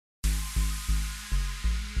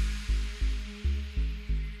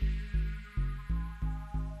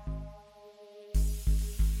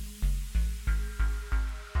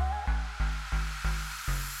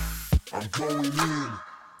I'm going in.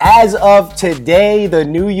 As of today, the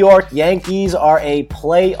New York Yankees are a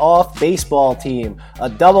playoff baseball team. A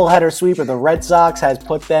doubleheader sweep of the Red Sox has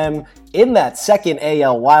put them in that second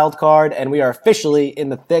AL wildcard, and we are officially in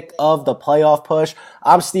the thick of the playoff push.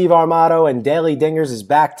 I'm Steve Armato, and Daily Dingers is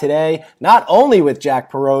back today, not only with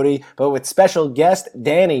Jack Perotti, but with special guest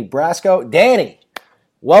Danny Brasco. Danny,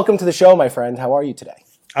 welcome to the show, my friend. How are you today?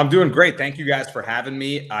 I'm doing great. Thank you guys for having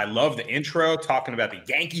me. I love the intro, talking about the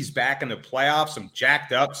Yankees back in the playoffs. I'm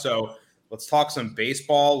jacked up. So let's talk some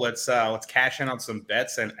baseball. Let's cash in on some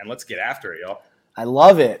bets and let's get after it, y'all. I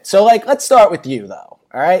love it. So, let's start with you, though.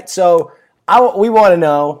 All right. So we want to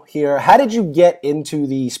know here, how did you get into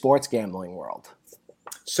the sports gambling world?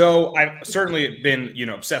 So I've certainly been,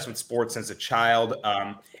 obsessed with sports since a child.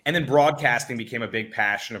 And then broadcasting became a big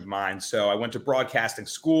passion of mine. So I went to broadcasting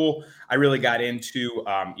school. I really got into,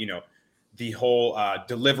 the whole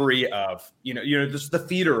delivery of, just the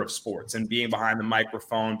theater of sports and being behind the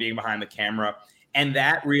microphone, being behind the camera. And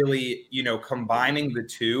that really, combining the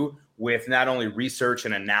two with not only research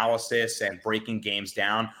and analysis and breaking games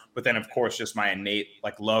down, but then, of course, just my innate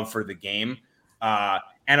love for the game.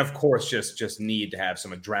 And, of course, just need to have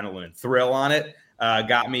some adrenaline and thrill on it.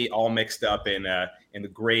 Got me all mixed up in the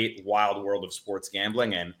great wild world of sports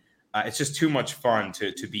gambling. And it's just too much fun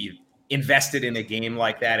to be invested in a game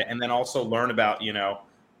like that. And then also learn about,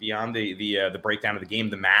 beyond the breakdown of the game,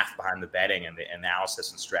 the math behind the betting and the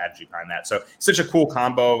analysis and strategy behind that. So such a cool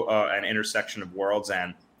combo and intersection of worlds.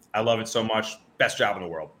 And I love it so much. Best job in the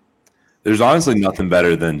world. There's honestly nothing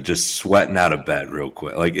better than just sweating out a bet real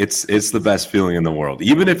quick. It's the best feeling in the world.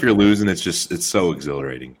 Even if you're losing, it's so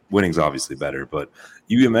exhilarating. Winning's obviously better, but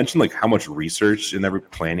you mentioned how much research and every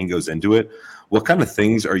planning goes into it. What kind of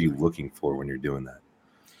things are you looking for when you're doing that?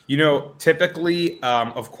 Typically,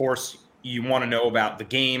 of course, you want to know about the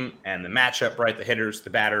game and the matchup, right? The hitters,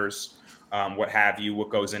 the batters, what have you, what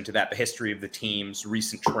goes into that, the history of the teams,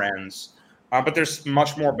 recent trends. But there's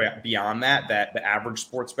much more beyond that the average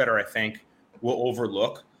sports bettor, I think, will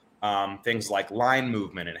overlook. Things like line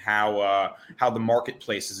movement and how the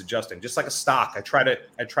marketplace is adjusting. Just like a stock, I try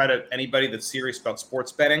to anybody that's serious about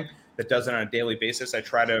sports betting that does it on a daily basis, I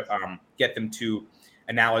try to get them to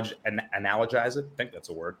analogize it. I think that's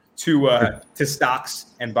a word to stocks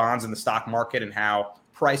and bonds in the stock market and how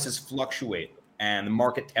prices fluctuate. And the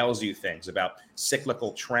market tells you things about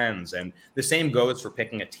cyclical trends. And the same goes for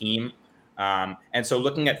picking a team. And so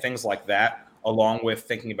looking at things like that, along with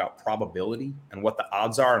thinking about probability and what the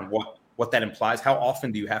odds are and what that implies, how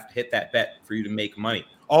often do you have to hit that bet for you to make money?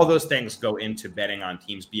 All those things go into betting on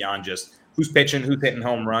teams beyond just who's pitching, who's hitting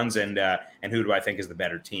home runs, and who do I think is the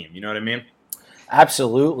better team. You know what I mean?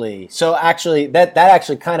 Absolutely. So actually, that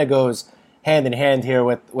actually kind of goes hand in hand here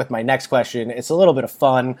with my next question. It's a little bit of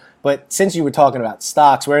fun, but since you were talking about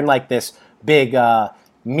stocks, we're in this big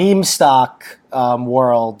meme stock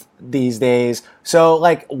world these days. So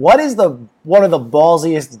what is one of the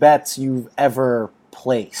ballsiest bets you've ever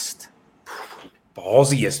placed?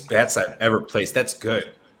 Ballsiest bets I've ever placed. That's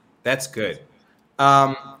good.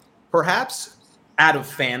 Perhaps out of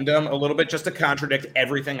fandom a little bit, just to contradict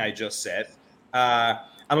everything I just said. I'm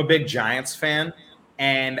a big Giants fan,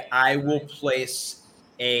 and I will place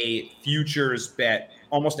a futures bet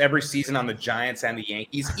almost every season on the Giants and the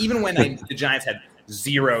Yankees, even when the Giants had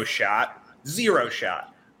zero shot.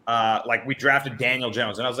 We drafted Daniel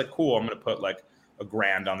Jones, and I was like, cool, I'm going to put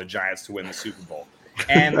 $1,000 on the Giants to win the Super Bowl.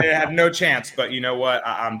 And they had no chance, but you know what?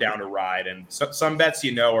 I'm down to ride. And some bets,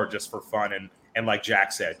 are just for fun. And like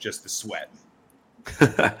Jack said, just the sweat.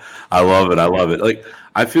 I love it.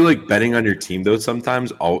 I feel like betting on your team, though,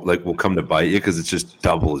 sometimes will come to bite you because it's just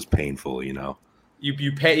double as painful,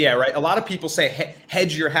 You pay, yeah, right. A lot of people say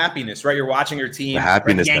hedge your happiness, right? You're watching your team. The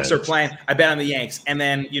happiness Yanks hedge. are playing. I bet on the Yanks, and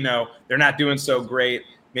then they're not doing so great.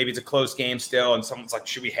 Maybe it's a close game still, and someone's like,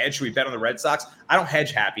 "Should we hedge? Should we bet on the Red Sox?" I don't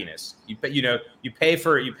hedge happiness. You pay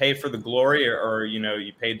for the glory, or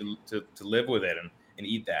you pay to live with it and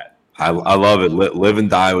eat that. I love it. Live and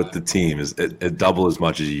die with the team is double as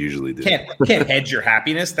much as you usually do. Can't hedge your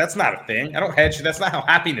happiness. That's not a thing. I don't hedge. That's not how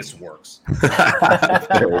happiness works.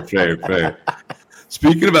 Fair.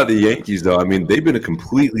 Speaking about the Yankees, though, they've been a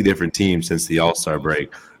completely different team since the All-Star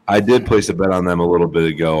break. I did place a bet on them a little bit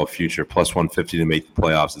ago, a future plus 150 to make the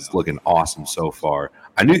playoffs. It's looking awesome so far.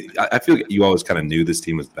 I feel like you always kind of knew this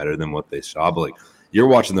team was better than what they saw, but you're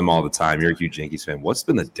watching them all the time. You're a huge Yankees fan. What's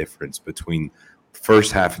been the difference between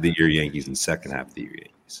first half of the year Yankees and second half of the year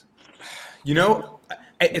Yankees?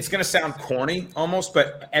 It's going to sound corny almost,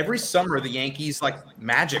 but every summer the Yankees,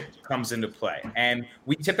 magic comes into play. And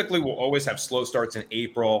we typically will always have slow starts in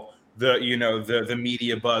April. the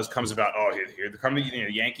media buzz comes about, oh, here they come,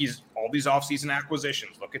 Yankees, all these offseason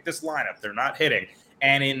acquisitions. Look at this lineup. They're not hitting.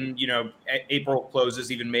 And in, April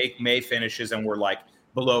closes, even May finishes, and we're like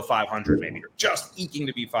below 500 maybe, or just eking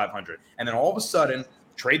to be 500. And then all of a sudden,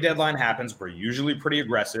 trade deadline happens. We're usually pretty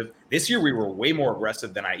aggressive. This year, we were way more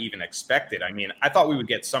aggressive than I even expected. I mean, I thought we would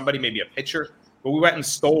get somebody, maybe a pitcher, but we went and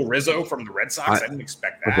stole Rizzo from the Red Sox. I didn't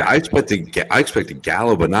expect that. Okay, I expected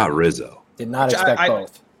Gallo, but not Rizzo. Did not expect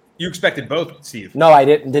both. You expected both, Steve? No, I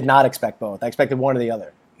did not expect both. I expected one or the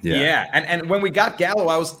other. Yeah. And when we got Gallo,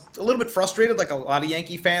 I was a little bit frustrated, like a lot of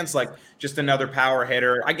Yankee fans, like just another power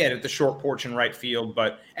hitter. I get it, the short porch in right field,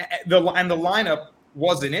 but the lineup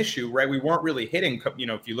was an issue, right? We weren't really hitting,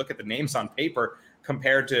 if you look at the names on paper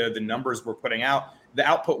compared to the numbers we're putting out, the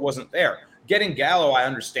output wasn't there. Getting Gallo, I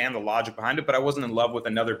understand the logic behind it, but I wasn't in love with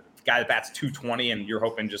another guy that bats 220 and you're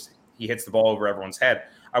hoping just he hits the ball over everyone's head.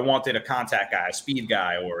 I wanted a contact guy, a speed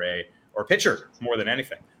guy, or a pitcher more than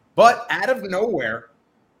anything. But out of nowhere,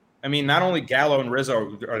 I mean, not only Gallo and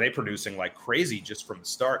Rizzo are they producing like crazy just from the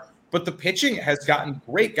start, but the pitching has gotten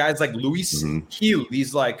great. Guys like Luis Gil,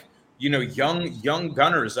 these like, young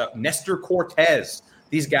gunners, Nestor Cortez,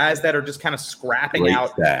 these guys that are just kind of scrapping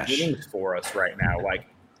out innings for us right now. Like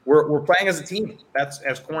we're playing as a team. That's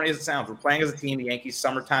as corny as it sounds. We're playing as a team. The Yankees'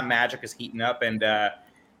 summertime magic is heating up, and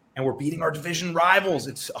we're beating our division rivals.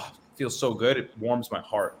 It feels so good. It warms my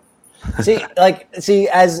heart. See,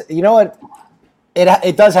 as you know what,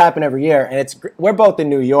 it does happen every year, and we're both in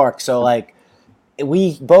New York, so like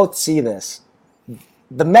we both see this.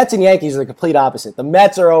 The Mets and Yankees are the complete opposite. The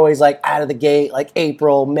Mets are always like out of the gate, like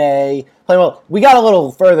April, May. Well, we got a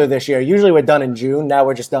little further this year. Usually we're done in June. Now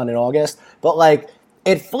we're just done in August. But like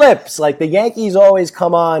it flips. Like the Yankees always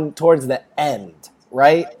come on towards the end,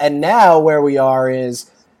 right? And now where we are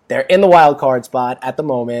is they're in the wild card spot at the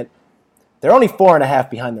moment. They're only 4.5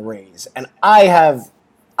 behind the Rays. And I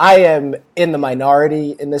am in the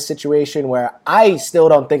minority in this situation where I still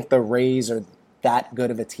don't think the Rays are that good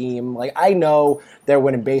of a team. Like I know they're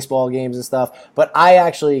winning baseball games and stuff, but I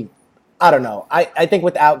don't know. I think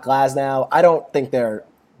without Glasnow, I don't think they're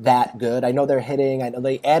that good. I know they're hitting. I know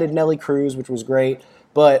they added Nelly Cruz, which was great,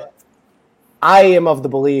 but I am of the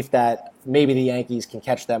belief that maybe the Yankees can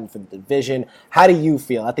catch them for the division. How do you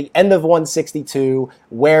feel? At the end of 162,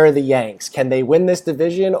 where are the Yanks? Can they win this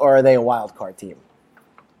division, or are they a wild card team?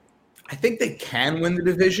 I think they can win the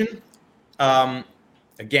division.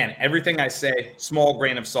 Again, everything I say, small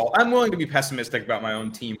grain of salt. I'm willing to be pessimistic about my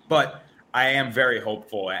own team, but I am very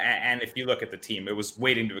hopeful. And if you look at the team, it was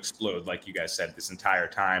waiting to explode, like you guys said, this entire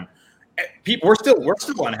time. We're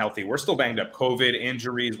still unhealthy. We're still banged up. COVID,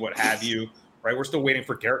 injuries, what have you, right? We're still waiting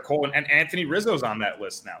for Garrett Cole, and Anthony Rizzo's on that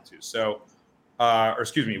list now too. So,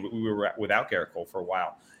 we were without Garrett Cole for a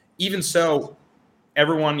while. Even so,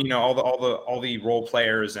 everyone, all the role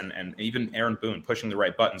players and even Aaron Boone pushing the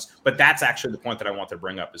right buttons. But that's actually the point that I want to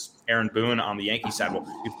bring up is Aaron Boone on the Yankee side. Well,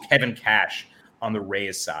 with Kevin Cash on the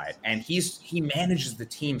Rays side, and he manages the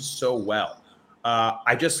team so well.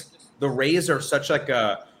 The Rays are such like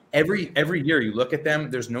every year you look at them,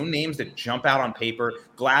 there's no names that jump out on paper.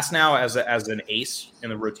 Glasnow as an ace in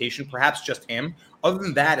the rotation, perhaps just him. Other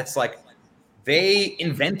than that, it's like they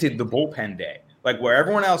invented the bullpen day. Like where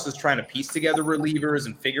everyone else is trying to piece together relievers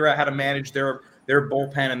and figure out how to manage their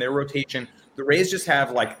bullpen and their rotation, the Rays just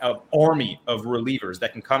have like an army of relievers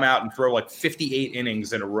that can come out and throw like 58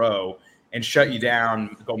 innings in a row and shut you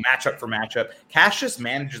down, go matchup for matchup. Cash just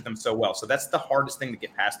manages them so well. So that's the hardest thing to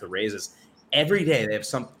get past the Rays is every day they have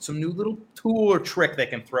some new little tool or trick they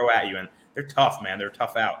can throw at you, and they're tough, man. They're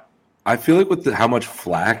tough out. I feel like with how much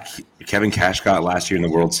flack Kevin Cash got last year in the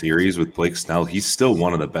World Series with Blake Snell, he's still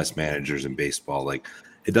one of the best managers in baseball. Like,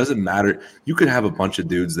 it doesn't matter. You could have a bunch of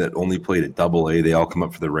dudes that only played at Double-A. They all come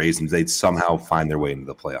up for the Rays, and they'd somehow find their way into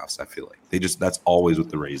the playoffs, I feel like. That's always what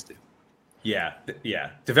the Rays do. Yeah.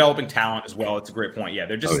 Developing talent as well. It's a great point. Yeah,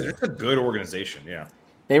 they're a good organization, yeah.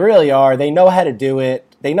 They really are. They know how to do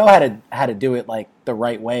it. They know how to do it like the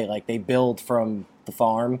right way. Like they build from the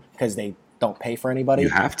farm because they don't pay for anybody. You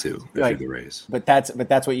have to if you're the Rays. But that's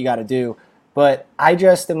what you got to do. But I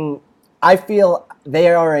feel they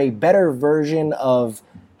are a better version of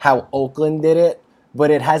how Oakland did it, but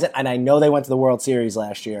it hasn't. And I know they went to the World Series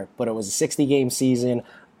last year, but it was a 60-game season.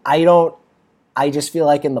 I just feel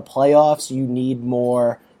like in the playoffs you need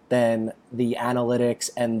more than the analytics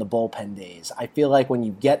and the bullpen days. I feel like when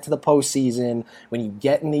you get to the postseason, when you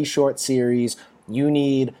get in these short series, you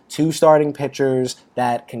need 2 starting pitchers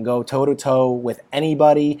that can go toe-to-toe with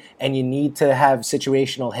anybody, and you need to have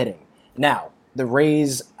situational hitting. Now, the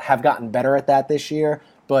Rays have gotten better at that this year,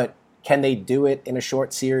 but Can they do it in a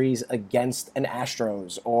short series against an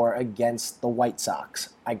Astros or against the White Sox?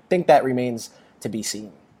 I think that remains to be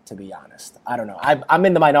seen, to be honest. I don't know. I'm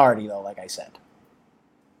in the minority, though, like I said.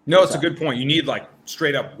 No, it's a good point. You need like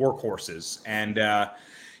straight up workhorses. And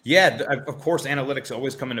of course, analytics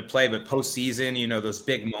always come into play, but postseason, those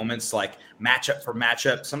big moments like matchup for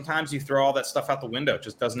matchup, sometimes you throw all that stuff out the window. It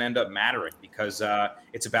just doesn't end up mattering because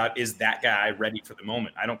it's about, is that guy ready for the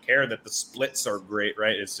moment? I don't care that the splits are great,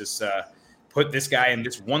 right? It's just put this guy in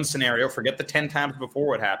this one scenario, forget the 10 times before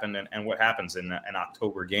what happened and what happens in an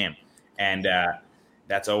October game. And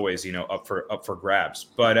that's always, up for grabs.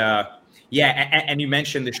 But and you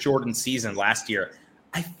mentioned the shortened season last year.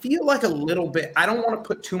 I feel like a little bit, I don't want to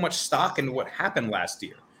put too much stock into what happened last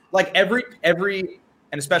year. Like every,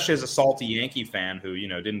 and especially as a salty Yankee fan who,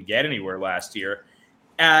 didn't get anywhere last year,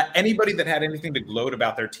 anybody that had anything to gloat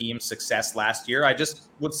about their team's success last year, I just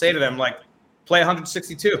would say to them, like, play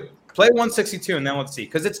 162, play 162, and then let's see.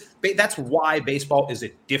 Because that's why baseball is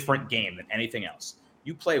a different game than anything else.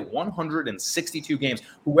 You play 162 games.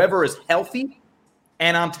 Whoever is healthy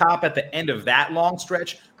and on top at the end of that long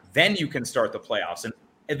stretch, then you can start the playoffs. And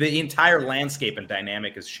the entire landscape and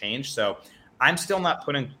dynamic has changed. So I'm still not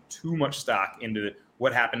putting too much stock into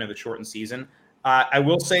what happened in the shortened season. I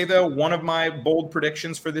will say, though, one of my bold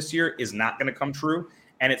predictions for this year is not going to come true,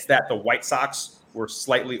 and it's that the White Sox were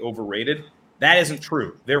slightly overrated. That isn't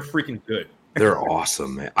true. They're freaking good. They're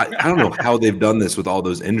awesome, man. I don't know how they've done this with all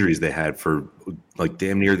those injuries they had for like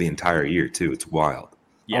damn near the entire year, too. It's wild.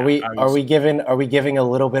 Yeah, are we giving a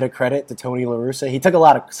little bit of credit to Tony La Russa? He took a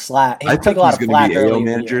lot of slack. I think he's going to be AL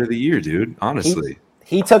Manager of the Year, dude. Honestly,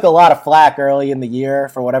 he took a lot of flack early in the year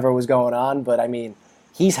for whatever was going on, but I mean,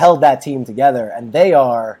 he's held that team together, and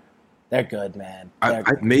they're good, man.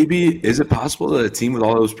 Maybe is it possible that a team with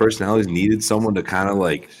all those personalities needed someone to kind of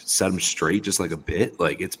like set them straight, just like a bit?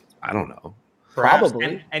 Like I don't know. Perhaps.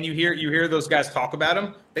 Probably. And you hear those guys talk about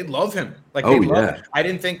him. They love him. Like they love him. I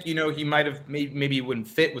didn't think, he might have maybe he wouldn't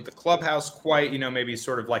fit with the clubhouse quite, maybe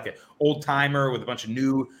sort of like an old timer with a bunch of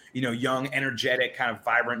new, young, energetic, kind of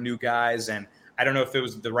vibrant new guys. And I don't know if it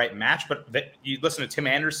was the right match, but you listen to Tim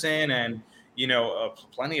Anderson and,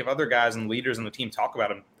 plenty of other guys and leaders on the team talk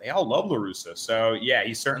about him. They all love La Russa. So yeah,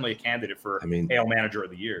 he's certainly a candidate for AL Manager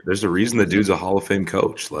of the Year. There's a reason the dude's a Hall of Fame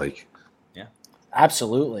coach. Like,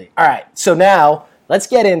 absolutely. All right. So now let's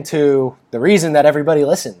get into the reason that everybody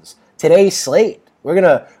listens. Today's slate. We're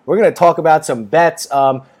gonna talk about some bets.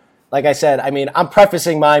 Like I said, I'm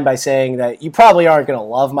prefacing mine by saying that you probably aren't gonna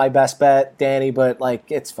love my best bet, Danny, but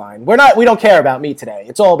like it's fine. We don't care about me today.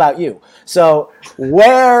 It's all about you. So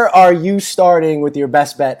where are you starting with your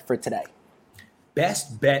best bet for today?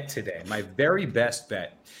 Best bet today. My very best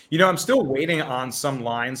bet. I'm still waiting on some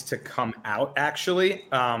lines to come out, actually.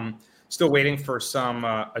 Still waiting for some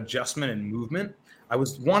adjustment and movement. I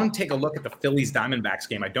was wanting to take a look at the Phillies Diamondbacks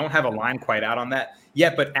game. I don't have a line quite out on that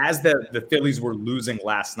yet, but as the Phillies were losing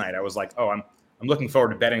last night, I was like, oh, I'm looking forward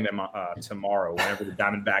to betting them tomorrow whenever the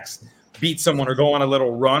Diamondbacks beat someone or go on a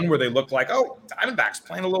little run where they look like, oh, Diamondbacks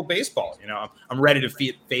playing a little baseball. I'm ready to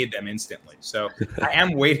fade them instantly. So I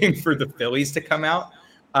am waiting for the Phillies to come out.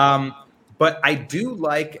 But I do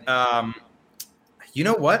like you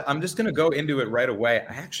know what? I'm just going to go into it right away.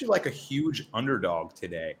 I actually like a huge underdog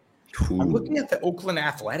today. Ooh. I'm looking at the Oakland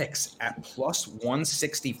Athletics at plus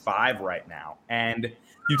 165 right now. And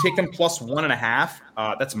you take them plus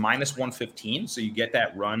 1.5. That's minus 115. So you get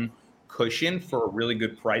that run cushion for a really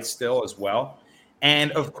good price still as well.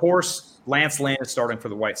 And, of course, Lance Lynn is starting for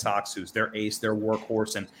the White Sox, who's their ace, their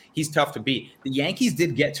workhorse, and he's tough to beat. The Yankees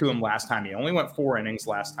did get to him last time. He only went 4 innings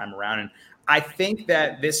last time around. And I think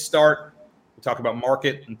that this start – talk about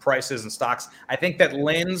market and prices and stocks. I think that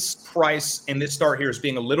Lynn's price in this start here is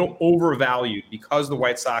being a little overvalued because the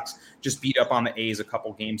White Sox just beat up on the A's a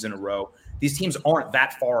couple games in a row. These teams aren't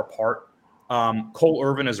that far apart. Cole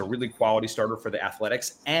Irvin is a really quality starter for the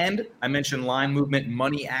Athletics. And I mentioned line movement,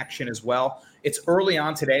 money action as well. It's early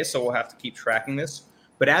on today, so we'll have to keep tracking this.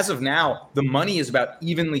 But as of now, the money is about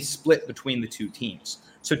evenly split between the two teams.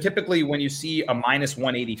 So typically when you see a minus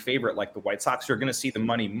 180 favorite like the White Sox, you're going to see the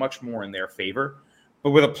money much more in their favor.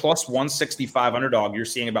 But with a plus 165 underdog, you're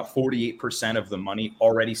seeing about 48% of the money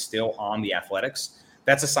already still on the Athletics.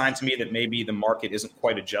 That's a sign to me that maybe the market isn't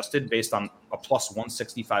quite adjusted based on a plus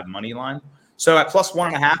 165 money line. So at plus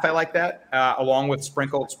 1.5, I like that, along with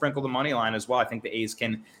sprinkle the money line as well. I think the A's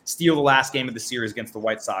can steal the last game of the series against the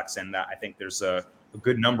White Sox, and I think there's a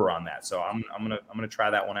good number on that. So I'm gonna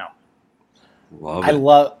try that one out. I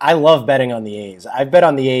love betting on the A's. I've bet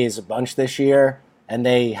on the A's a bunch this year, and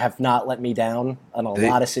they have not let me down on a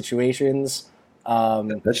lot of situations.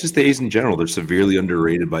 That's just the A's in general. They're severely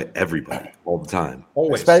underrated by everybody all the time.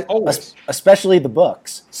 Always. Especially the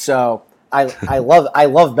books. So I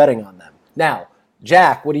love betting on them. Now,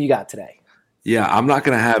 Jack, what do you got today? Yeah, I'm not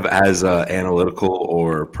going to have as analytical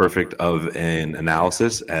or perfect of an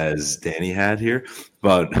analysis as Danny had here,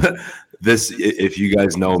 but this, if you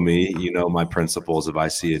guys know me, you know my principles. If I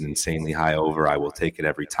see an insanely high over, I will take it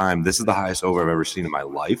every time. This is the highest over I've ever seen in my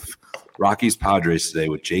life. Rockies Padres today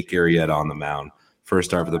with Jake Arrieta on the mound.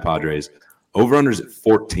 First start for the Padres. Over-under's at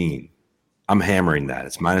 14. I'm hammering that.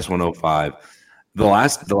 It's minus 105. The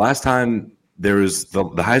last time there was the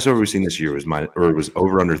highest over we've seen this year was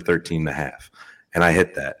over under 13.5. And I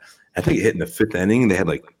hit that. I think it hit in the fifth inning. They had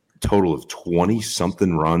like a total of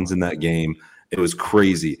 20-something runs in that game. It was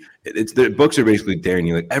crazy. The books are basically daring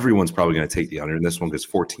you. Like everyone's probably going to take the under in this one because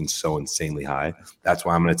 14 is so insanely high. That's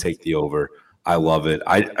why I'm going to take the over. I love it.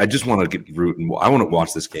 I just want to get rooting. I want to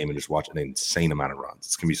watch this game and just watch an insane amount of runs.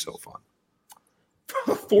 It's going to be so fun.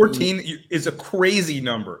 14 is a crazy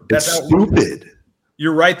number. That's stupid.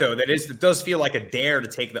 You're right, though. It does feel like a dare to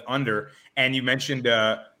take the under. And you mentioned,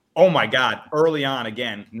 oh my God, early on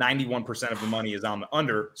again, 91% of the money is on the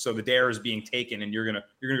under. So the dare is being taken, and you're gonna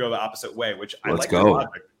go the opposite way, which I like. Let's go.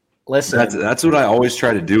 Listen, that's what I always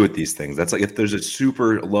try to do with these things. That's like if there's a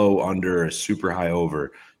super low under, a super high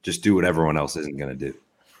over, just do what everyone else isn't going to do.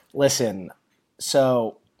 Listen,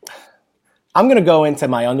 so I'm going to go into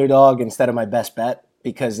my underdog instead of my best bet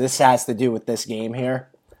because this has to do with this game here.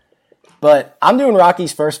 But I'm doing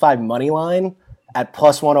Rockies first 5 money line at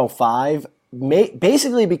plus 105,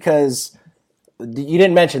 basically because you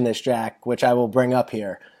didn't mention this, Jack, which I will bring up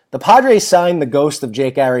here. The Padres signed the ghost of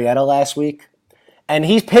Jake Arrieta last week, and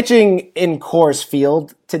he's pitching in Coors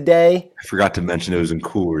Field today. I forgot to mention it was in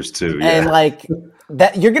Coors too. Yeah. And like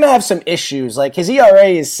that, you're gonna have some issues. Like his ERA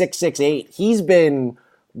is 6.68. He's been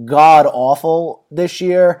god awful this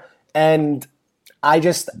year, and I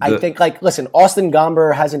think like listen, Austin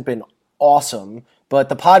Gomber hasn't been awesome, but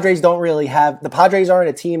the Padres aren't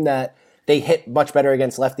a team that they hit much better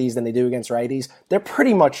against lefties than they do against righties. They're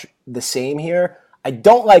pretty much the same here. I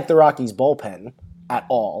don't like the Rockies bullpen at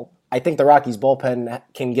all. I think the Rockies bullpen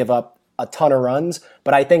can give up a ton of runs,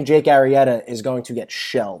 but I think Jake Arrieta is going to get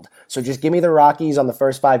shelled. So just give me the Rockies on the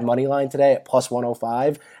first 5 money line today at plus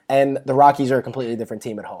 105, and the Rockies are a completely different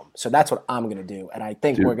team at home. So that's what I'm going to do, and I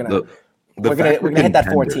think we're going to hit that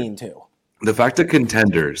 14 too. The fact that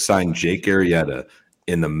Contender signed Jake Arrieta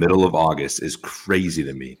in the middle of August is crazy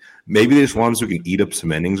to me. Maybe they just want him so he can eat up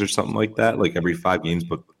some innings or something like that, like every 5 games.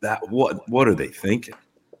 But what are they thinking?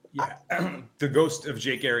 Yeah, the ghost of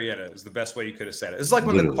Jake Arrieta is the best way you could have said it. It's like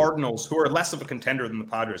when the Cardinals, who are less of a contender than the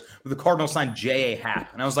Padres, the Cardinals signed J.A.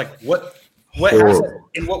 Happ. And I was like, in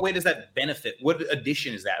what way does that benefit? What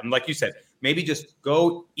addition is that? And like you said, maybe just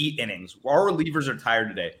go eat innings. Our relievers are tired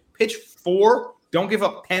today. Pitch 4, don't give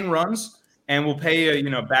up 10 runs, and we'll pay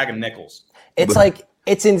you a bag of nickels.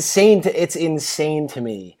 It's insane to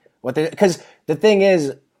me because the thing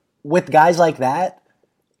is with guys like that,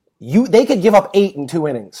 they could give up 8 in 2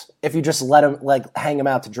 innings if you just let them hang them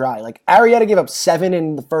out to dry. Like Arrieta gave up 7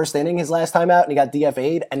 in the first inning his last time out, and he got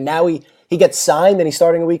DFA'd, and now he gets signed and he's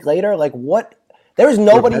starting a week later. Like what? There's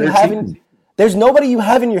nobody you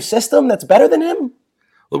have in your system that's better than him.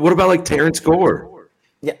 What about like Terrence Gore?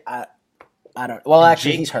 Yeah, I don't. Well,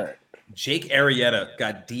 actually, he's hurt. Jake Arrieta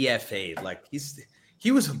got DFA'd. Like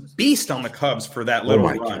he was a beast on the Cubs for that little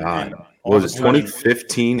run. Oh my God. Was it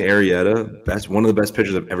 2015 Arrieta? That's one of the best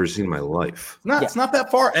pitchers I've ever seen in my life. It's not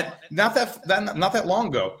that far, and not that long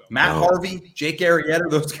ago. Matt Harvey, Jake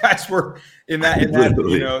Arrieta, those guys were in that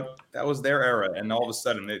that was their era, and all of a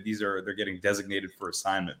sudden they're getting designated for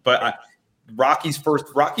assignment. But Rockies,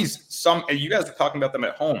 and you guys are talking about them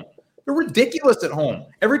at home. They're ridiculous at home.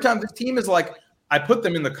 Every time this team is like, I put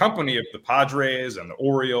them in the company of the Padres and the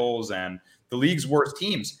Orioles and the league's worst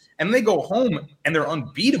teams, and they go home and they're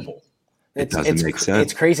unbeatable. It doesn't make sense.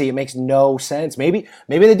 It's crazy. It makes no sense. Maybe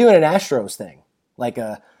they're doing an Astros thing, like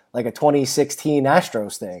a 2016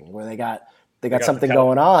 Astros thing, where they got something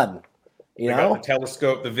going on. They got the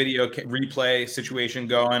telescope, the video replay situation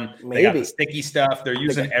going. Maybe. They got the sticky stuff. They're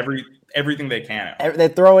using everything they can. They're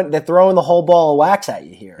throwing the whole ball of wax at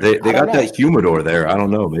you here. They got that humidor there. I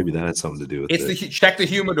don't know. Maybe that had something to do with it. Check the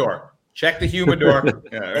humidor. Check the humidor.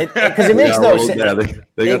 Because it makes no sense. Yeah,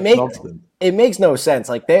 it makes no sense.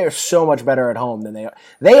 Like they are so much better at home than they are.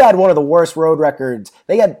 They had one of the worst road records.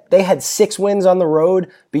 They had 6 wins on the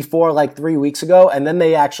road before 3 weeks ago, and then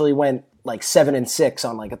they actually went 7-6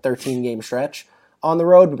 on a 13-game stretch on the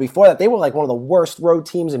road. But before that, they were one of the worst road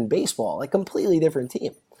teams in baseball. Completely different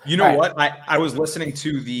team. You know what? I was listening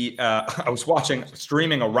to I was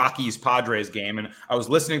streaming a Rockies Padres game, and I was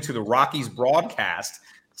listening to the Rockies broadcast,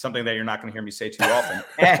 something that you're not going to hear me say too often.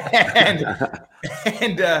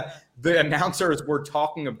 And the announcers were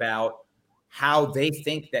talking about how they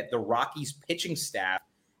think that the Rockies pitching staff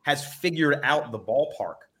has figured out the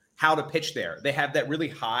ballpark, how to pitch there. They have that really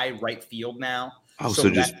high right field now. Oh, so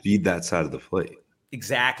just feed that side of the plate.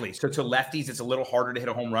 Exactly. So to lefties, it's a little harder to hit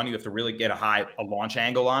a home run. You have to really get a launch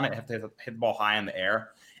angle on it. You have to hit the ball high in the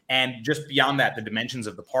air. And just beyond that, the dimensions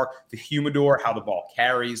of the park, the humidor, how the ball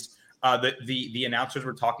carries. The announcers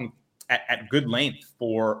were talking at good length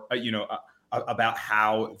for about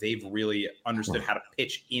how they've really understood how to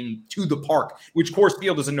pitch into the park, which Coors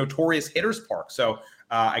Field is a notorious hitter's park. So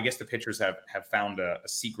I guess the pitchers have found a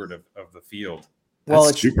secret of the field. Well,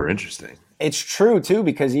 it's super interesting. It's true too,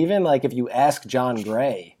 because even like if you ask John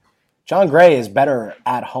Gray is better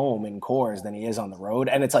at home in Coors than he is on the road,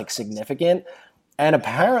 and it's like significant. And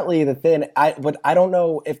apparently but I don't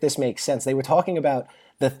know if this makes sense. They were talking about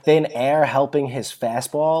the thin air helping his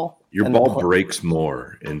fastball. Your ball breaks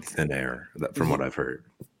more in thin air, from what I've heard.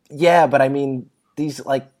 Yeah, but I mean,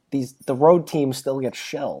 the road teams still get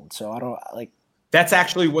shelled, so I don't like. That's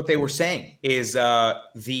actually what they were saying. Is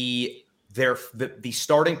the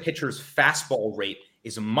starting pitcher's fastball rate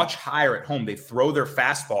is much higher at home. They throw their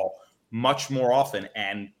fastball much more often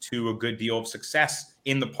and to a good deal of success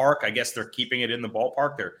in the park. I guess they're keeping it in the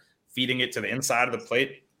ballpark. They're feeding it to the inside of the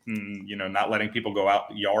plate, not letting people go out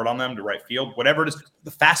yard on them to right field. Whatever it is,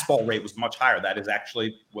 the fastball rate was much higher. That is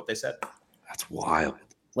actually what they said. That's wild.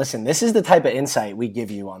 Listen, this is the type of insight we give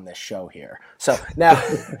you on this show here. So now,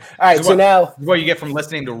 all right. So now, what you get from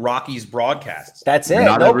listening to Rockies broadcasts. That's it.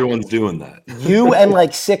 Not everyone's doing that. You and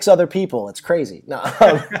like 6 other people. It's crazy. No.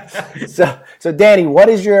 So Danny, what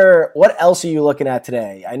else are you looking at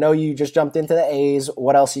today? I know you just jumped into the A's.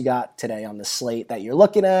 What else you got today on the slate that you're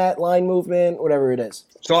looking at? Line movement, whatever it is.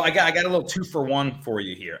 So I got a little 2-for-1 for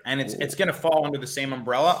you here, and it's going to fall under the same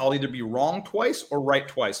umbrella. I'll either be wrong twice or right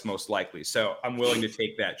twice, most likely. So I'm willing to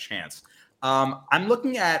take that chance. I'm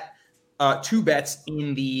looking at 2 bets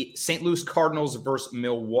in the St. Louis Cardinals versus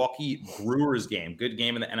Milwaukee Brewers game. Good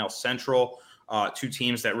game in the NL Central. 2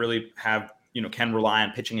 teams that really have can rely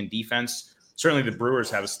on pitching and defense. Certainly the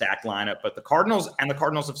Brewers have a stacked lineup, but the Cardinals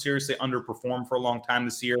have seriously underperformed for a long time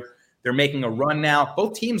this year. They're making a run now.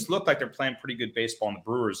 Both teams look like they're playing pretty good baseball, and the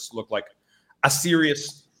Brewers look like a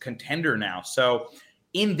serious contender now. So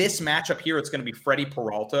in this matchup here, it's going to be Freddie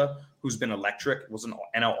Peralta, who's been electric, was an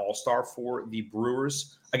NL All-Star for the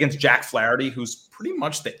Brewers, against Jack Flaherty, who's pretty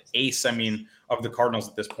much the ace, of the Cardinals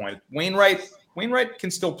at this point. Wainwright can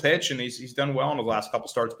still pitch, and he's done well in the last couple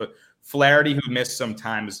starts, but Flaherty, who missed some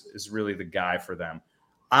time, is really the guy for them.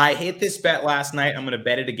 I hit this bet last night. I'm going to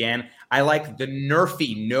bet it again. I like the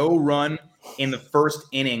Nerfy no run in the first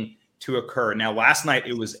inning to occur. Now, last night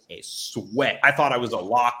it was a sweat. I thought I was a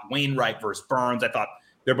lock. Wainwright versus Burns. I thought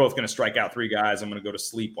they're both going to strike out 3 guys. I'm going to go to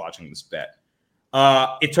sleep watching this bet.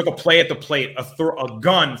 It took a play at the plate, a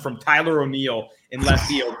gun from Tyler O'Neill in left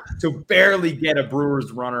field to barely get a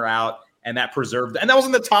Brewers runner out. And that preserved, and that was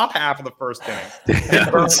in the top half of the first inning.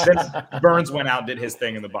 Then Burns went out and did his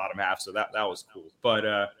thing in the bottom half, so that was cool.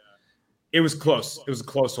 But it was close. It was a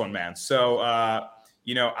close one, man. So I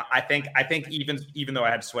think even though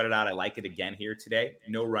I had to sweat it out, I like it again here today.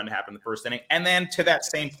 No run happened in the first inning, and then to that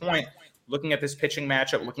same point, looking at this pitching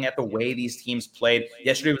matchup, looking at the way these teams played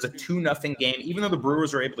yesterday was a 2-0 game. Even though the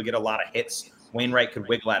Brewers were able to get a lot of hits, Wainwright could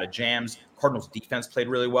wiggle out of jams. Cardinals defense played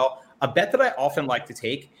really well. A bet that I often like to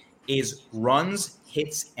take is runs,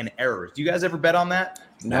 hits, and errors. Do you guys ever bet on that?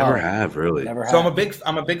 Never have, really. Never have. So I'm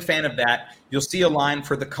a big fan of that. You'll see a line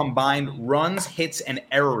for the combined runs, hits, and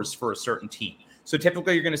errors for a certain team. So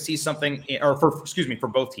typically you're going to see something, for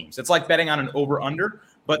both teams. It's like betting on an over-under,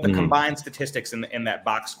 but the combined statistics in that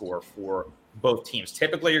box score for both teams.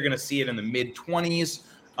 Typically you're going to see it in the mid-20s.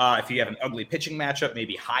 If you have an ugly pitching matchup,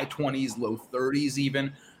 maybe high 20s, low 30s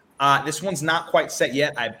even. This one's not quite set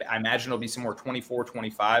yet. I imagine it'll be somewhere 24,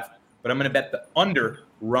 25. But I'm going to bet the under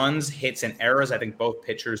runs, hits, and errors. I think both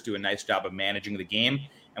pitchers do a nice job of managing the game.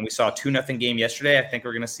 And we saw a 2-0 game yesterday. I think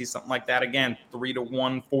we're going to see something like that again,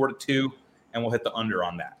 3-1, 4-2, and we'll hit the under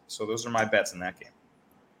on that. So those are my bets in that game.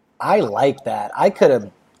 I like that. I could have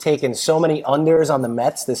taken so many unders on the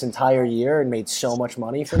Mets this entire year and made so much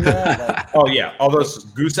money from that. Oh yeah, all those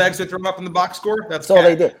goose eggs they throw up in the box score. That's all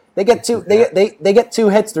they did. They get 2. They get 2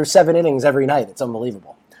 hits through 7 innings every night. It's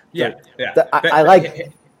unbelievable. Yeah, so, yeah. I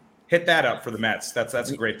like. Hit that up for the Mets. That's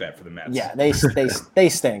a great bet for the Mets. Yeah, they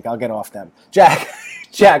stink. I'll get off them.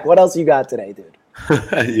 Jack, what else you got today, dude?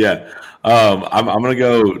 Yeah. I'm going to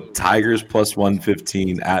go Tigers plus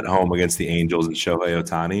 115 at home against the Angels and Shohei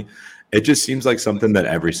Ohtani. It just seems like something that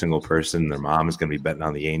every single person and their mom is going to be betting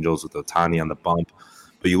on the Angels with Ohtani on the bump.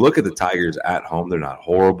 But you look at the Tigers at home, they're not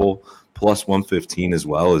horrible. Plus 115 as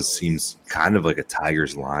well seems kind of like a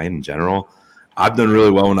Tigers line in general. I've done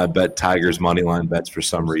really well when I bet Tigers money line bets for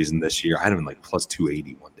some reason this year. I had them like plus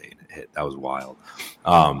 280 one day and it hit. That was wild.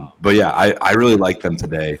 But yeah, I really like them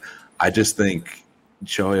today. I just think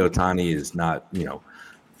Shohei Ohtani is not,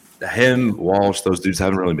 him, Walsh, those dudes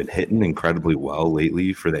haven't really been hitting incredibly well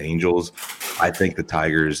lately for the Angels. I think the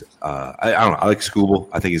Tigers, I don't know. I like Scooble.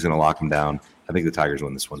 I think he's going to lock them down. I think the Tigers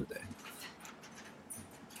win this one today.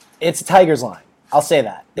 It's a Tigers line. I'll say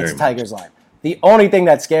that. It's a Tigers line. The only thing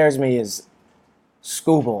that scares me is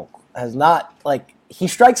Scooble has not, he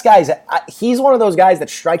strikes guys. He's one of those guys that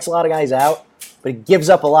strikes a lot of guys out, but he gives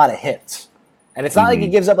up a lot of hits. And it's not like he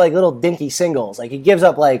gives up little dinky singles. He gives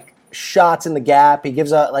up shots in the gap. He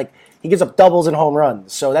gives up doubles and home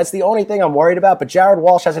runs. So that's the only thing I'm worried about. But Jared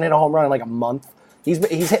Walsh hasn't hit a home run in a month. He's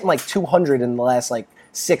hitting 200 in the last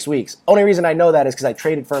 6 weeks. Only reason I know that is because I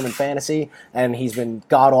traded for him in fantasy, and he's been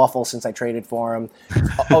god awful since I traded for him.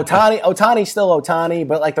 Ohtani's still Ohtani,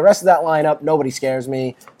 but the rest of that lineup, nobody scares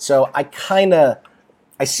me. So I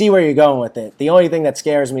see where you're going with it. The only thing that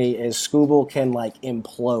scares me is Scooble can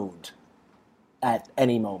implode at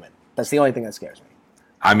any moment. That's the only thing that scares me.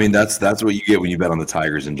 I mean, that's what you get when you bet on the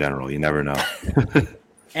Tigers in general. You never know.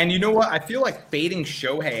 And you know what? I feel like fading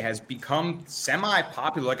Shohei has become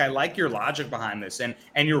semi-popular. I like your logic behind this, and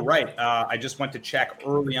you're right. I just went to check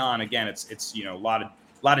early on. Again, it's a lot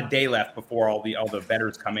of day left before all the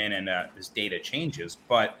bettors come in and this data changes.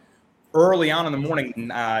 But early on in the morning,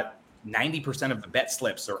 90% of the bet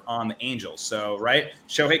slips are on the Angels. So right,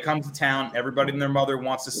 Shohei comes to town. Everybody and their mother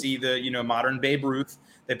wants to see the modern Babe Ruth.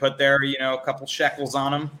 They put their a couple shekels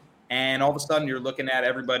on him. And all of a sudden, you're looking at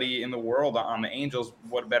everybody in the world on the Angels.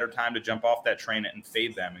 What a better time to jump off that train and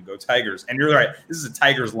fade them and go Tigers. And you're right. This is a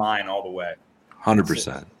Tigers line all the way.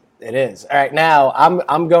 100%. It is. All right, now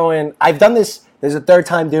I'm going. I've done this. There's a third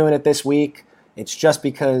time doing it this week. It's just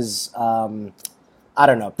because I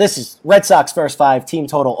don't know. This is Red Sox first 5 team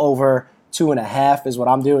total over 2.5 is what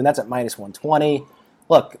I'm doing. That's at minus 120.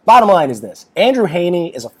 Look, bottom line is this. Andrew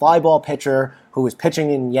Heaney is a fly ball pitcher who is pitching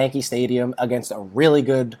in Yankee Stadium against a really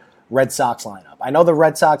good Red Sox lineup. I know the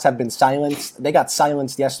Red Sox have been silenced. They got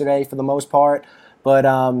silenced yesterday for the most part, but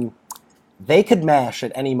they could mash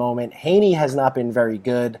at any moment. Heaney has not been very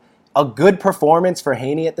good. A good performance for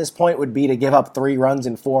Heaney at this point would be to give up 3 runs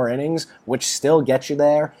in 4 innings, which still gets you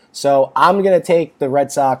there. So I'm going to take the Red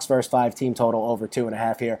Sox first 5 team total over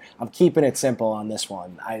 2.5 here. I'm keeping it simple on this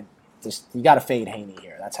one. You got to fade Heaney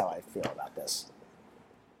here. That's how I feel about this.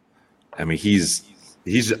 I mean, he's.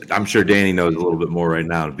 I'm sure Danny knows a little bit more right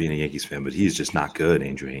now being a Yankees fan, but he's just not good,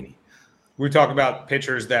 Andrew Heaney. We talk about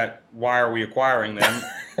pitchers that why are we acquiring them?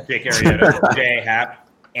 Jake Arrieta, J. Happ,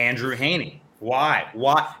 Andrew Heaney. Why?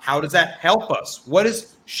 How does that help us?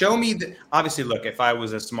 Show me obviously, look, if I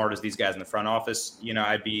was as smart as these guys in the front office,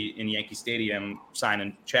 I'd be in Yankee Stadium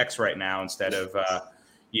signing checks right now instead of,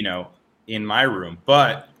 in my room.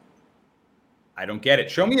 But I don't get it.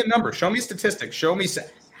 Show me a number. Show me a statistic. Show me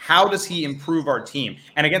how does he improve our team?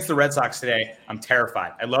 And against the Red Sox today, I'm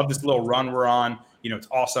terrified. I love this little run we're on. It's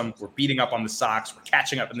awesome. We're beating up on the Sox. We're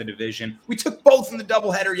catching up in the division. We took both in the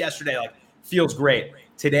doubleheader yesterday. Feels great.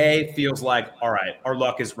 Today feels like, all right, our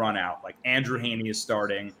luck is run out. Andrew Heaney is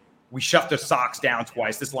starting. We shut the Sox down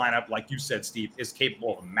twice. This lineup, like you said, Steve, is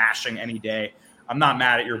capable of mashing any day. I'm not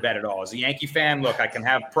mad at your bet at all. As a Yankee fan, look, I can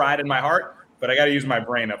have pride in my heart, but I got to use my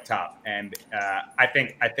brain up top. And I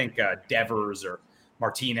think Devers or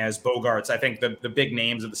Martinez, Bogarts, I think the big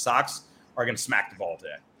names of the Sox are going to smack the ball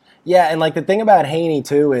today. Yeah, and the thing about Heaney,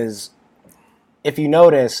 too, is if you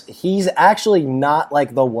notice, he's actually not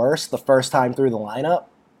the worst the first time through the lineup.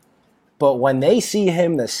 But when they see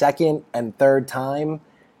him the second and third time,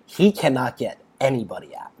 he cannot get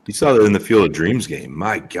anybody out. You saw that in the Field of Dreams game.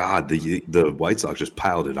 My God, the White Sox just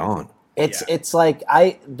piled it on. It's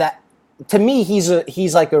to me,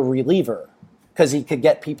 he's like a reliever because he could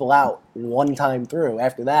get people out one time through.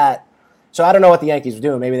 After that, so I don't know what the Yankees were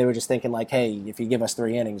doing. Maybe they were just thinking hey, if you give us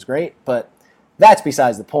 3 innings, great. But that's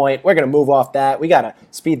besides the point. We're going to move off that. We got to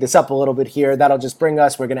speed this up a little bit here. That'll just bring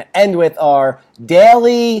us. We're going to end with our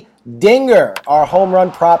daily dinger, our home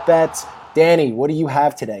run prop bets. Danny, what do you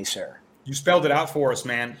have today, sir? You spelled it out for us,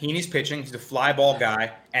 man. Heaney's pitching. He's a fly ball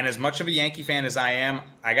guy. And as much of a Yankee fan as I am,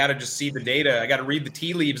 I got to just see the data. I got to read the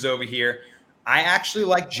tea leaves over here. I actually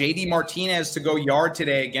like JD Martinez to go yard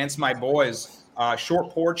today against my boys. Short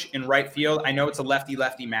porch in right field. I know it's a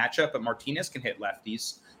lefty-lefty matchup, but Martinez can hit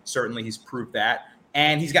lefties. Certainly, he's proved that.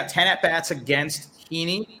 And he's got 10 at-bats against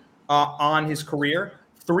Heaney on his career.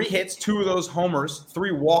 3 hits, 2 of those homers,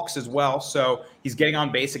 3 walks as well. So he's getting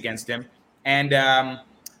on base against him. And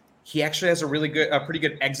he actually has a pretty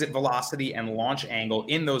good exit velocity and launch angle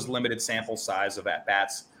in those limited sample size of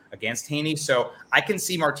at-bats against Heaney. So I can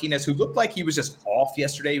see Martinez, who looked like he was just off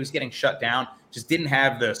yesterday. He was getting shut down, just didn't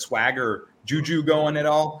have the swagger juju going at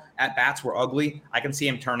all. At-bats were ugly. I can see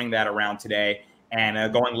him turning that around today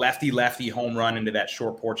and going lefty-lefty home run into that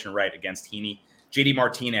short porch and right against Heaney. JD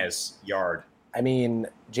Martinez, yard. I mean,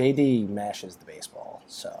 JD mashes the baseball,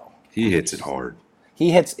 so. He hits it hard.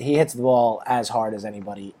 He hits the ball as hard as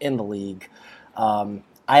anybody in the league. I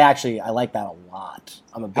like that a lot.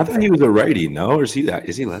 I'm a big I thought fan. he was a righty, no? Or is he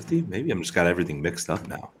lefty? Maybe I'm just got everything mixed up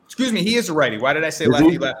now. Excuse me, he is a righty. Why did I say Is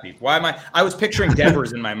he? lefty? Why am I was picturing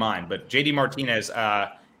Devers in my mind, but JD Martinez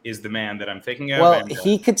is the man that I'm thinking of. Well, and,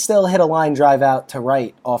 he could still hit a line drive out to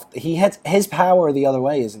right off. He hits his power the other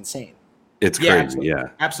way is insane. It's crazy, yeah.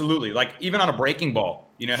 Absolutely. Like even on a breaking ball,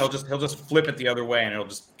 he'll just flip it the other way and it'll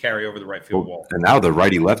just carry over the right field wall. And now the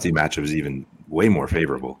righty-lefty matchup is even way more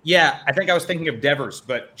favorable. Yeah, I think I was thinking of Devers,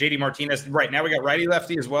 but JD Martinez. Right now we got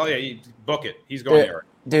righty-lefty as well. Yeah, you book it. He's going there.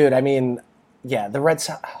 Dude, I mean, yeah, the Red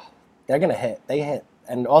Sox, they're gonna hit. They hit,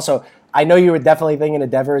 and also I know you were definitely thinking of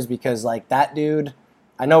Devers because like that dude.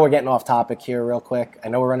 I know we're getting off topic here real quick. I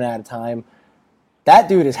know we're running out of time. That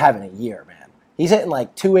dude is having a year, man. He's hitting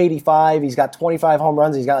like 285. He's got 25 home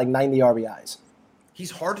runs. He's got like 90 RBIs.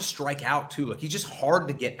 He's hard to strike out too. Like he's just hard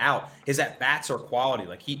to get out. His at bats are quality.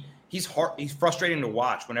 Like he's hard. He's frustrating to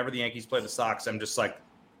watch. Whenever the Yankees play the Sox,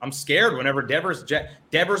 I'm scared. Whenever Devers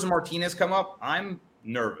and Martinez come up, I'm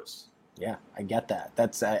nervous. Yeah, I get that.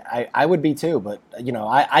 That's I would be too. But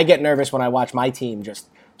I get nervous when I watch my team just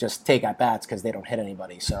take at bats because they don't hit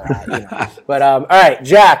anybody. So But all right,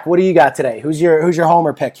 Jack, what do you got today? Who's your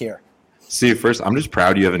homer pick here? See, first, I'm just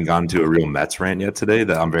proud you haven't gone to a real Mets rant yet today.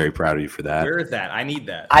 That I'm very proud of you for that. Where is that? I need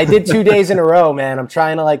that. I did 2 days in a row, man. I'm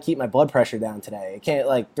trying to keep my blood pressure down today. I can't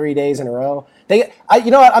 3 days in a row. You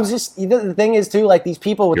know what? The thing is too, these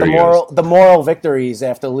people with the moral victories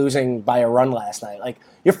after losing by a run last night.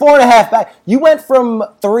 You're 4.5 back. You went from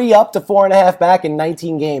 3 up to 4.5 back in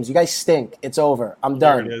 19 games. You guys stink. It's over. I'm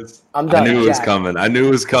done. There it is. I'm done. I knew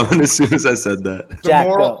it was coming. as soon as I said that.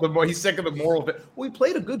 He's sick of the moral. We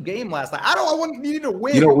played a good game last night. You need to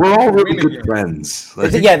win. We're all really good friends.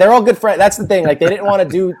 Yeah, they're all good friends. That's the thing. They didn't want to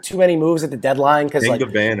do too many moves at the deadline because the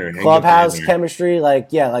banner, clubhouse chemistry.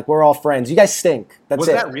 We're all friends. You guys stink. That's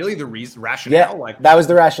it. Was that really the rationale? Yeah, that was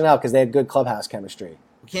the rationale because they had good clubhouse chemistry.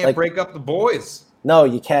 We can't break up the boys. No,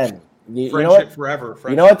 you can. You know what? Forever.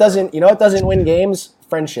 Friendship. You know what doesn't win games?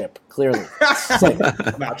 Friendship. Clearly,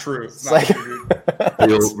 it's not true. It's not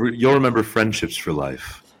true. You'll remember friendships for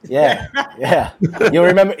life. Yeah.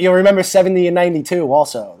 You'll remember 70 and 92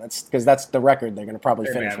 also. That's because that's the record they're going to probably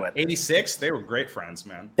finish with. 86, they were great friends,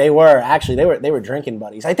 man. They were drinking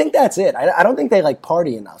buddies. I think that's it. I don't think they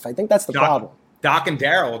party enough. I think that's the problem. Doc and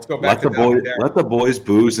Daryl. Let's go back to Let the boys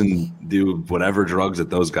booze and do whatever drugs that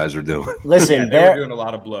those guys are doing. Listen, they're doing a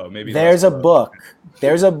lot of blow. Maybe there's a book.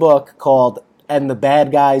 There's a book called "And the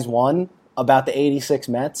Bad Guys Won" about the '86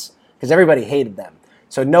 Mets because everybody hated them.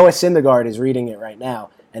 So Noah Syndergaard is reading it right now,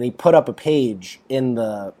 and he put up a page from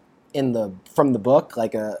the book,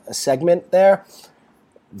 a segment there.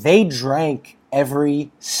 They drank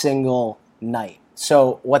every single night.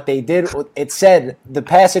 So what they did, it said, the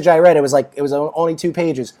passage I read, it was only 2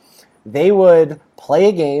 pages. They would play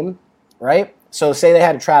a game, right? So say they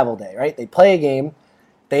had a travel day, right? They'd play a game.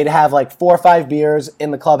 They'd have 4 or 5 beers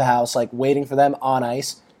in the clubhouse, waiting for them on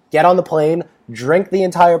ice, get on the plane, drink the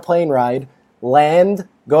entire plane ride, land,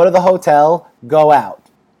 go to the hotel, go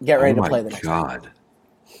out, get ready to play the next game.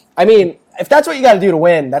 I mean, if that's what you got to do to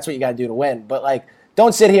win, that's what you got to do to win. But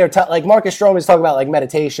don't sit here Marcus Stroman's talking about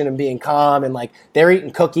meditation and being calm and they're eating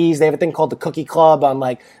cookies. They have a thing called the Cookie Club on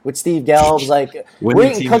with Steve Gelbs.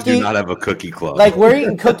 Winning teams do not have a cookie club. We're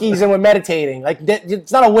eating cookies and we're meditating.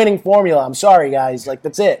 It's not a winning formula. I'm sorry, guys.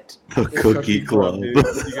 That's it. The Cookie Club. You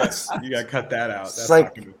got to cut that out. That's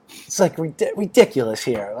it's ridiculous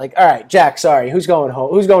here. All right, Jack. Sorry, who's going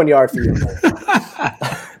home? Who's going yard for you?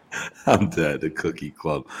 I'm dead. The Cookie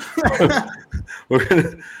Club. we're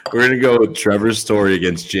gonna go with Trevor's Story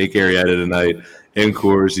against Jake Arrieta tonight in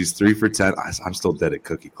Coors. He's 3 for 10. I'm still dead at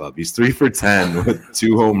Cookie Club. He's 3 for 10 with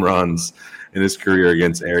 2 home runs in his career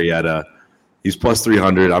against Arrieta. He's plus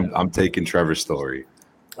 300. I'm taking Trevor's Story.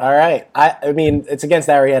 All right. I mean, it's against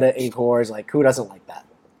Arrieta in Coors. Who doesn't like that?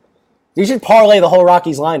 You should parlay the whole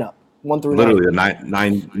Rockies lineup. 1 through Literally 9.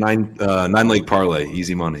 a nine leg parlay,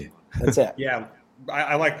 easy money. That's it. Yeah,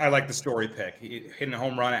 I like the story pick. Hitting a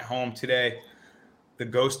home run at home today. The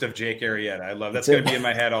ghost of Jake Arrieta. I love that's going to be in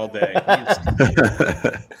my head all day. That's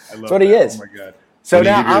what he is. Oh my god. So when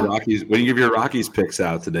now you give your Rockies picks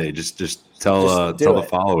out today, just tell the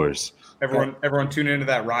followers. Everyone tune into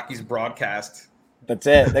that Rockies broadcast. That's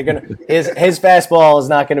it. They're gonna his fastball is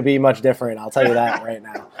not going to be much different. I'll tell you that right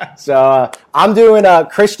now. So I'm doing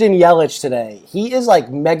Christian Yelich today. He is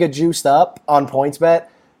like mega juiced up on PointsBet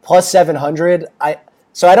plus 700.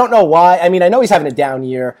 So I don't know why. I mean, I know he's having a down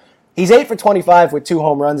year. He's 8 for 25 with 2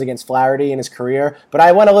 home runs against Flaherty in his career. But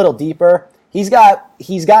I went a little deeper. He's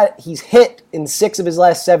hit in 6 of his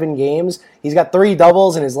last 7 games. He's got 3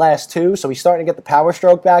 doubles in his last 2. So he's starting to get the power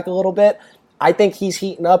stroke back a little bit. I think he's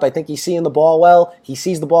heating up. I think he's seeing the ball well. He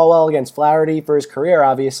sees the ball well against Flaherty for his career,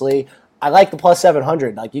 obviously. I like the plus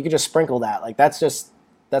 700. Like, you could just sprinkle that. Like, that's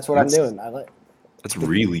what I'm doing. That's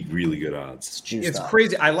really, really good odds. It's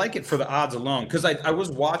crazy. I like it for the odds alone because I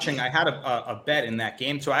was watching. I had a bet in that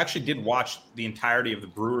game. So I actually did watch the entirety of the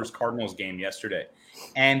Brewers-Cardinals game yesterday.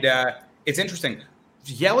 And it's interesting.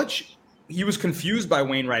 Yelich, he was confused by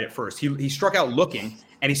Wainwright at first. He struck out looking,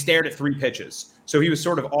 and he stared at 3 pitches. So he was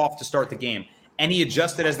sort of off to start the game. And he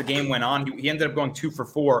adjusted as the game went on. He ended up going 2 for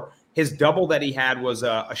 4. His double that he had was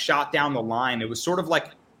a shot down the line. It was sort of like,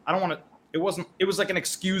 it was like an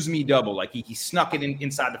excuse me double. Like he snuck it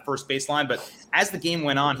inside the first baseline. But as the game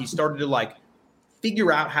went on, he started to like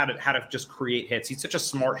figure out how to just create hits. He's such a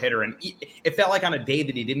smart hitter. And it felt like on a day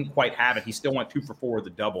that he didn't quite have it, he still went 2 for 4 with a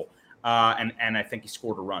double. And I think he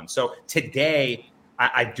scored a run. So today,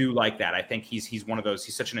 I do like that. I think he's one of those.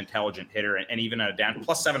 He's such an intelligent hitter, and even at a down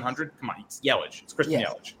plus 700, come on, it's Yelich. It's Christian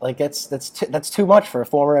Yelich. Like that's too much for a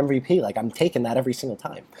former MVP. Like I'm taking that every single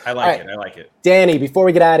time. I like it. Danny, before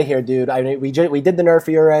we get out of here, dude, we did the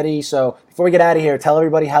Nerfy already. So before we get out of here, tell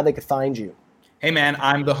everybody how they could find you. Hey man,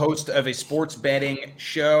 I'm the host of a sports betting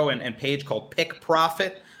show and page called Pick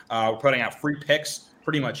Profit. We're putting out free picks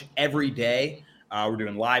pretty much every day. We're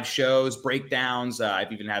doing live shows, breakdowns.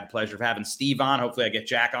 I've even had the pleasure of having Steve on. Hopefully I get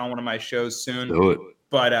Jack on one of my shows soon. Do it.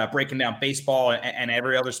 But breaking down baseball and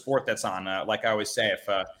every other sport that's on. Like I always say, if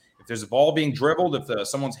there's a ball being dribbled, if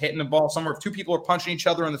someone's hitting the ball somewhere, if 2 people are punching each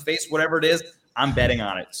other in the face, whatever it is, I'm betting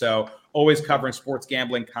on it. So always covering sports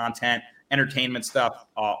gambling content, entertainment stuff,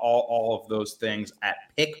 all of those things at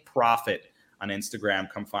Pick Profit on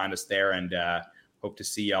Instagram. Come find us there, and hope to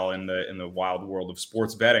see y'all in the wild world of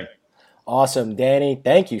sports betting. Awesome. Danny,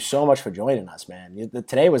 thank you so much for joining us, man.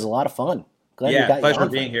 Today was a lot of fun. Glad pleasure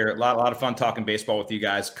being here. A lot of fun talking baseball with you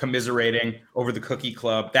guys, commiserating over the Cookie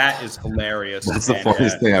Club. That is hilarious. That's the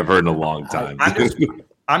funniest thing I've heard in a long time.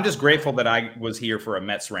 I'm just grateful that I was here for a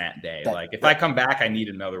Mets rant day. If I come back, I need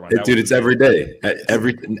another one. Dude, it's every day.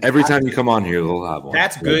 Every time you come on here, they'll have one.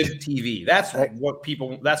 That's good TV. That's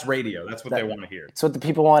that's radio. That's what they want to hear. It's what the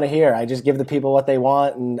people want to hear. I just give the people what they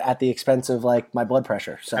want, and at the expense of like my blood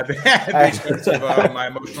pressure. So at the expense of my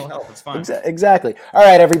emotional health. It's fine. Exactly. All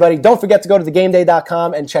right, everybody. Don't forget to go to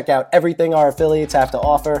thegameday.com and check out everything our affiliates have to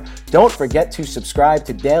offer. Don't forget to subscribe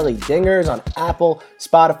to Daily Dingers on Apple,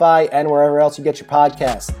 Spotify, and wherever else you get your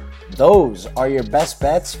podcasts. Those are your best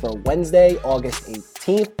bets for Wednesday, August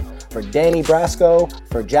 18th. For Danny Brasco,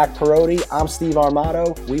 for Jack Perotti, I'm Steve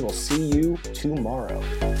Armato. We will see you tomorrow.